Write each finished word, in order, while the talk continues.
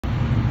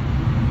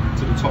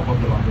to the top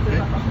of the line. Okay?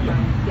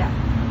 Yeah.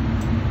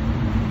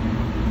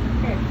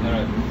 Okay. All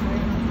right.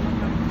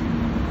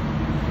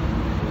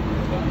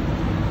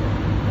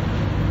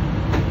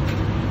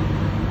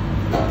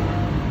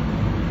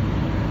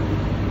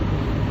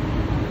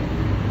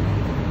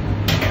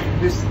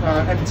 This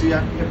empty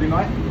every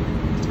night.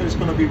 So it's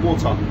going to be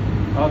water.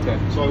 Okay.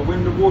 So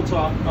when the water,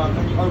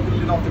 when you open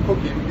it after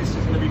cooking, this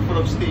is going to be full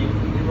of steam.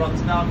 It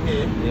runs down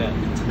here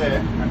into there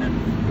and then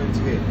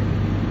into here.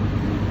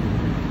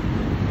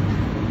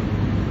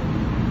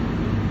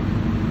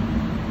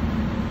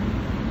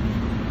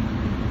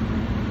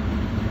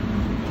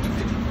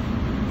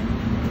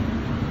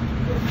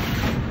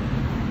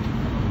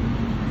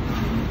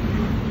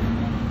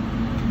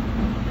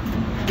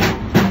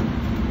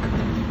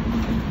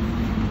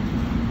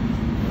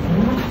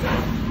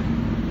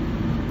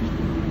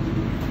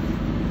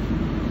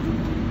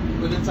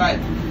 Inside.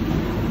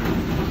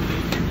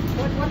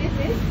 What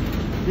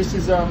is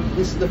this?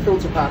 This is the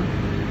filter pan.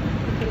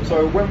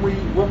 So when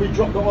we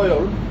drop the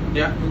oil,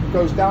 it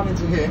goes down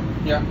into here.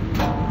 Yeah.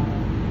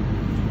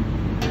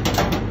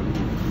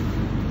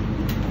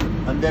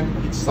 And then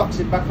it sucks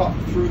it back up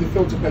through the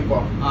filter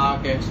paper. Ah,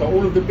 okay. So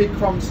all of the big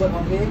crumbs that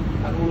are here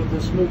and all of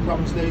the small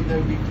crumbs,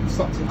 they'll be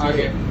sucked into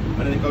here.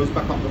 And then it goes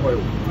back up the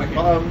oil. Okay.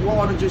 But what I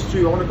want to just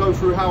do, I want to go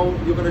through how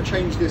you're going to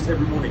change this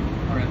every morning.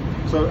 Alright.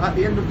 So at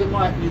the end of the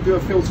night, you do a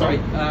filter. Sorry,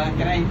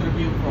 can I interrupt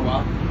you for a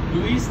while?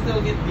 Do we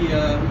still get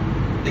the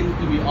thing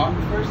to be on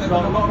first?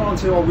 No, not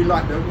until we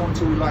light them, not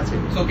until we light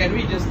it. So can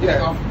we just take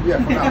Yeah, off?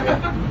 yeah, for now,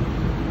 yeah.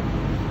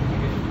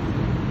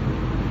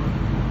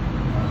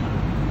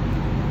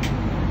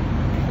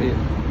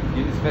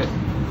 Use this first.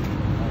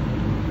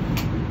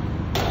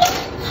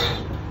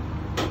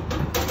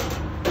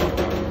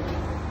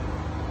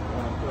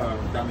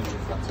 Damage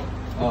if that's all.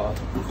 Oh.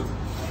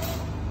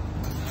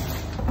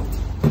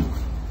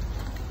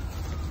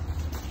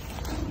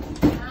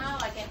 Now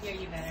I can hear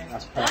you better.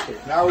 That's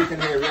perfect. Now we can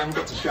hear, we haven't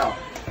got to shout.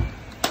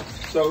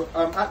 So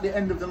at the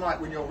end of the night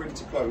when you're ready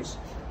to close,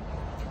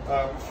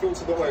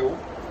 filter the oil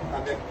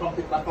and then pump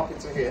it back up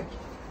into here.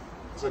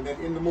 So then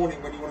in the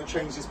morning when you want to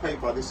change this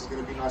paper, this is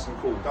going to be nice and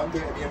cool. Don't do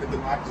it at the end of the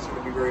night, it's going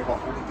to be very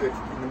hot. Only do it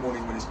in the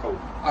morning when it's cold.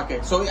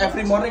 Okay, so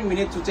every morning we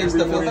need to change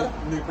the filter?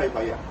 New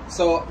paper, yeah.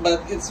 So,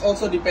 but it's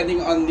also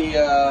depending on the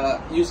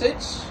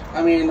usage?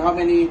 I mean, how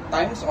many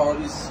times, or it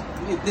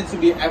needs to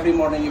be every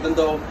morning even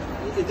though...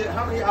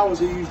 How many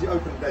hours are you usually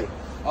open a day?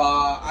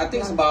 I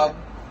think it's about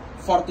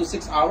 4 to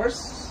 6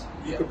 hours.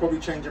 You could probably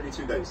change every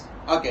 2 days.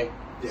 Okay,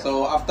 yeah.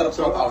 So after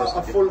 12 hours.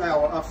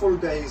 A full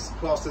day is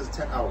classed as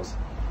 10 hours.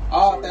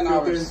 Oh, so 10 if you're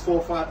hours.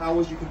 doing 4 or 5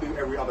 hours, you can do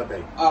every other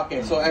day.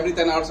 Okay, so every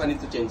 10 hours I need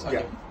to change.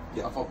 Okay.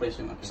 Yeah. Of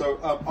operation. Okay. So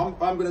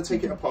I'm going to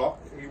take it apart.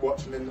 You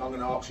watch, and then I'm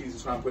going to ask you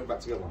to try and put it back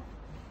together.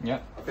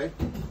 Yeah. Okay.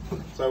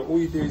 So all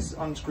you do is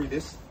unscrew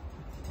this.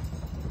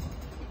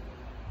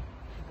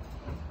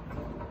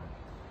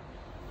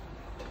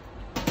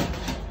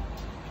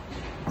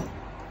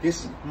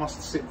 This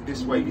must sit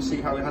this way. You see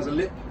how it has a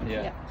lip?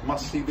 Yeah.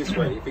 Must see this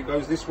way. If it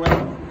goes this way,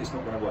 it's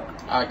not going to work.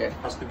 Okay. It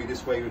has to be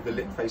this way with the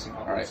lip facing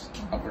upwards.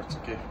 Alright, upwards,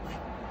 okay.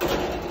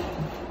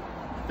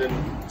 Then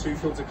 2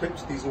 filter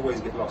clips, these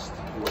always get lost.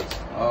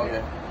 Always.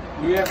 Okay.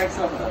 Do you have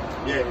extra for that?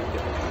 Yeah, you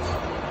get extras.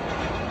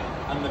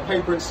 And the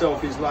paper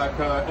itself is like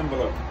an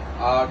envelope.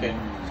 Okay.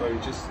 So you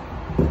just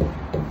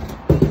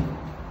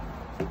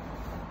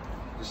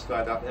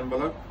slide out the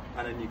envelope,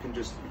 and then you can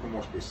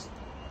wash this.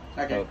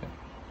 Okay.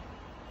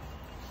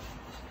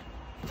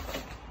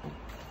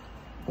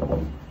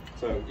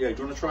 So yeah, do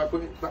you want to try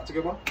putting it back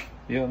together?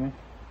 Yeah, man.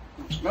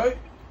 No?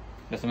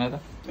 Doesn't matter.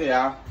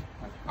 Yeah.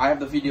 I have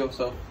the video,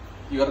 so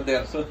you are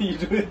there, so you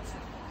do it.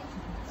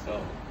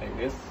 So like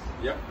this.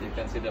 Yep. You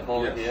can see the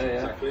hole Yes, here.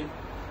 Yeah. exactly.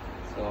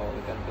 So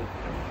we can put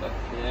that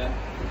here.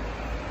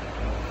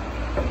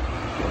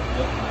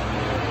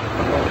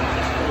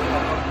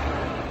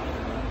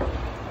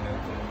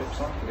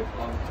 Clip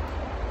on.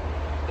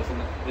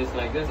 Isn't this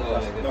like this or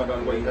like this? No,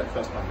 no, wait, that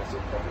first one. That's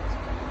it. Perfect.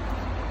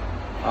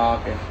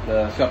 Okay.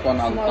 The short one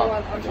on Small top.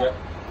 one on top. Yep.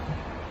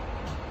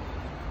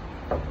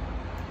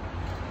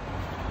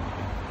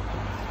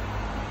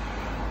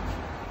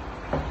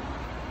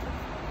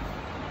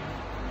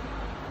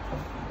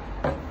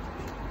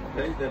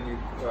 Okay, then you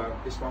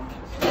this one.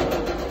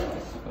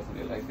 Supposed to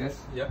be like this.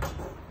 Yep.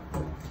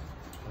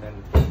 And then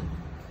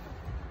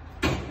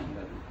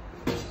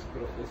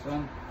screw this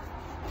one.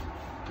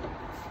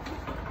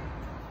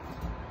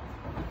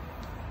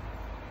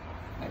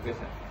 Like this.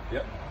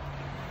 Yep.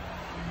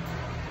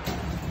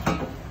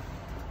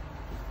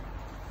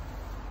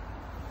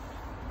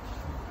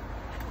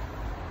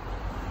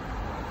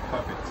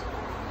 Perfect.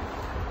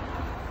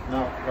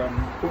 Now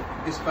put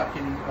this back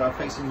in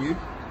facing you.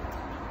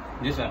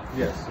 This one.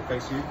 Yes, so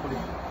face you. Put it.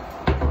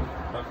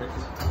 Perfect.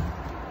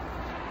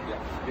 Yeah.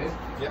 This.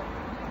 Yep.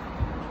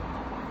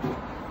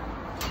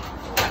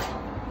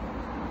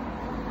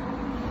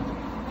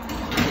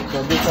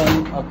 So this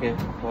one, okay.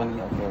 One,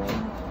 okay,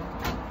 right.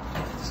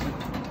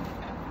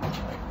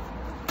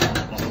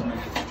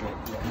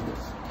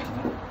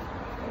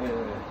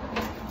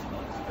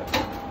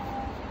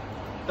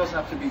 doesn't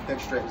have to be dead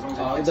straight as long as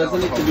It gets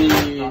doesn't out need to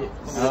cold.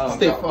 be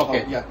stiff.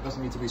 Okay. Yeah, it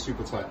doesn't need to be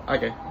super tight.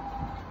 Okay.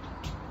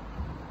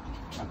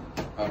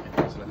 Okay.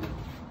 Excellent.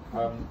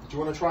 Do you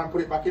want to try and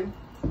put it back in?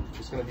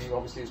 It's going to be,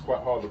 obviously, it's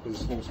quite hard because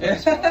it's small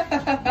space.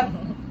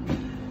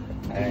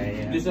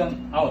 This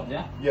one out,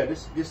 yeah? Yeah,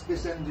 this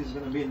end is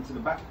going to be into the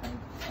back. And,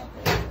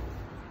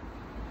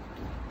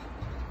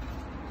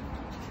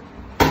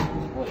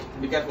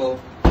 Be careful.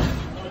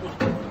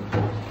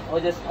 Oh,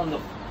 just on the.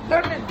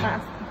 Turn it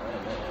fast.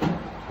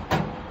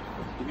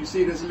 if you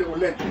see there's a little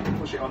lid, you can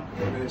push it on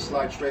and then it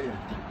slides straight in.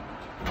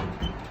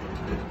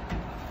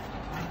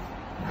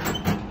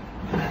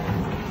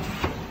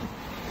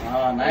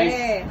 Ah, nice.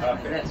 Yeah.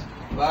 Perfect.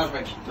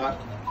 Perfect. Now,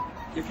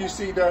 if you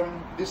see that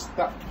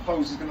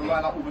hose is going to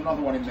line up with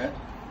another one in there.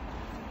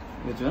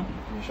 Which one?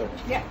 Can you show me?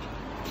 Yeah.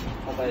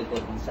 Okay, go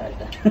inside.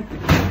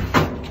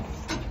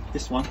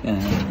 This one.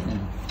 Yeah.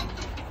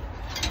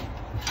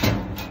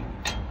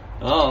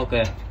 Oh,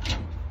 okay.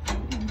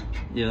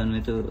 You want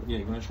me to? Yeah,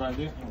 you're going to try and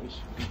do it?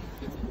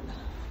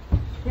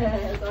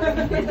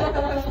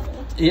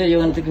 Yeah, you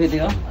want to take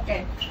video?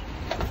 Okay.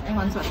 And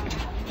one shot.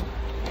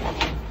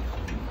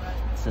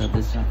 So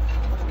this one.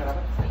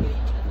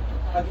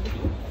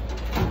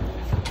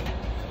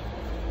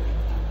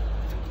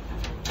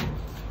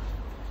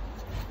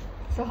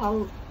 So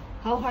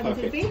how hard does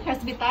it Perfect. be? Has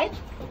to be tight?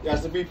 It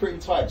has to be pretty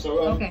tight. So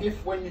Okay.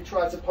 if when you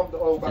try to pump the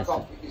oil back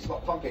up, it's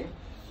not pumping,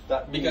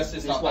 that Because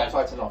means it's not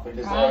tight enough. And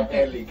there's Ah, an okay.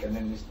 air leak, and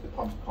then the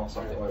pump can't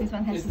suck the oil. This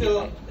one has It's to be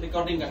still tight.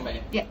 recording, kan,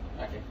 Mbak? Yeah.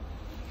 Okay.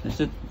 Is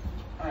it?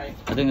 Alright.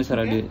 I think it's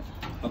already.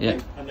 Okay.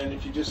 Yeah. And then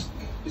if you just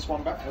this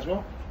one back as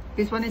well.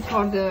 This one is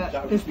for the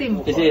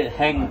steam. Is it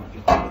hang?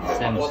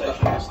 Same.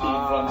 Session, the steam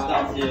runs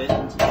down here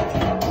into the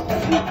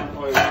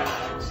oil.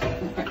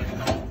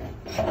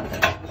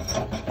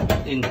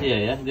 In here,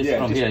 yeah. This Yeah,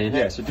 from just, here, yeah.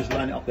 yeah. So just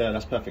line it up there.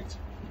 That's perfect.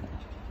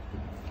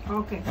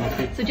 Okay.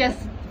 So just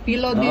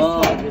below this Oh,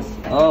 one. this.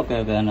 Okay,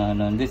 okay.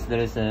 No. This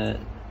there is a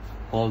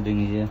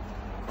holding here.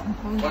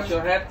 Wash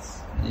your hands.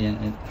 Iya,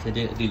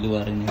 jadi di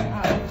luar ini.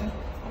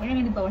 Pokoknya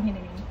yang di bawah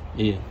ini.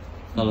 Iya.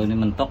 Kalau ini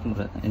mentok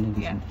berarti ini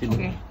di Yeah. sini.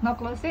 Okay. Now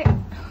close it.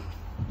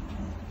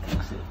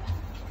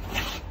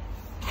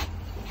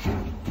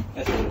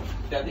 Yes.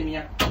 Hati-hati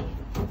minyak.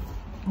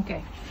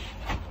 Okay.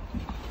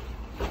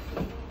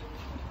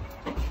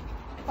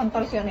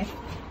 Contorsionis.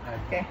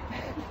 Okay.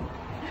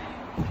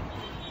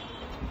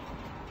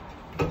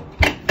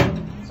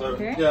 So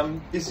Okay.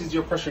 this is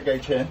your pressure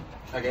gauge here.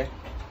 Okay.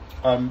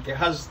 It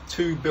has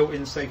two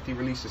built-in safety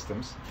release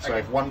systems. So Okay.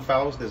 if one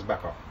fails, there's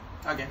backup.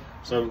 Okay.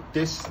 So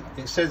this,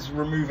 it says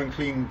remove and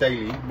clean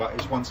daily, but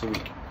it's once a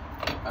week.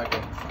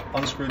 Okay.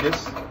 Unscrew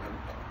this.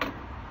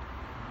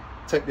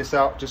 Take this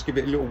out, just give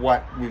it a little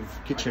wipe with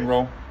kitchen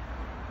roll.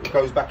 It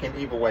goes back in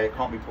either way, it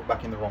can't be put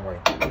back in the wrong way.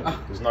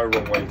 There's no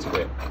wrong way to do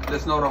it.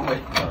 There's no wrong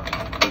way. No.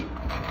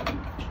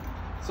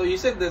 So you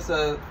said there's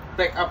a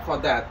backup for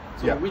that.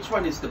 So Yeah. which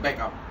one is the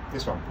backup?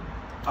 This one.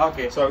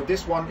 Okay. So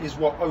this one is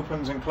what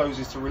opens and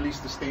closes to release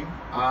the steam,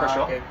 the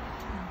pressure. Okay.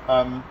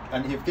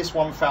 And if this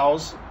one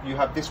fouls, you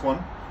have this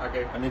one.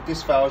 Okay. And if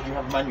this fails, you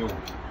have manual.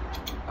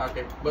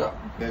 Okay. But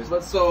There's-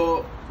 but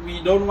so we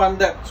don't want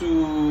that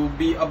to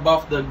be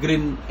above the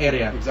green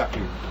area.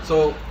 Exactly.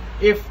 So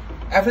if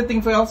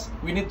everything fails,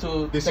 we need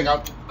to This take is,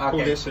 out. pull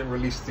Okay. this and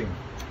release steam.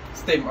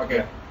 Steam.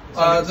 Okay. Yeah. It's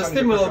only- it's The only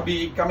steam the will pressure.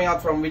 be coming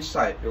out from which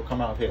side? It'll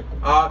come out here.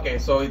 Okay.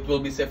 So it will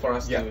be safe for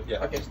us Yeah, to.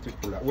 yeah. Okay. Just to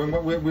pull that.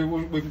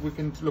 We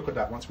can look at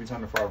that once we turn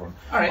the fryer on.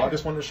 All right. I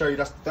just want to show you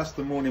that's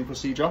the morning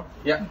procedure.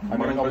 Yeah. And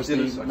then obviously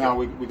procedures, okay. now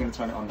we're going to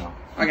turn it on now.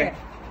 Okay.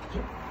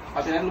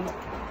 Hati-hati dulu,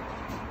 Mbak.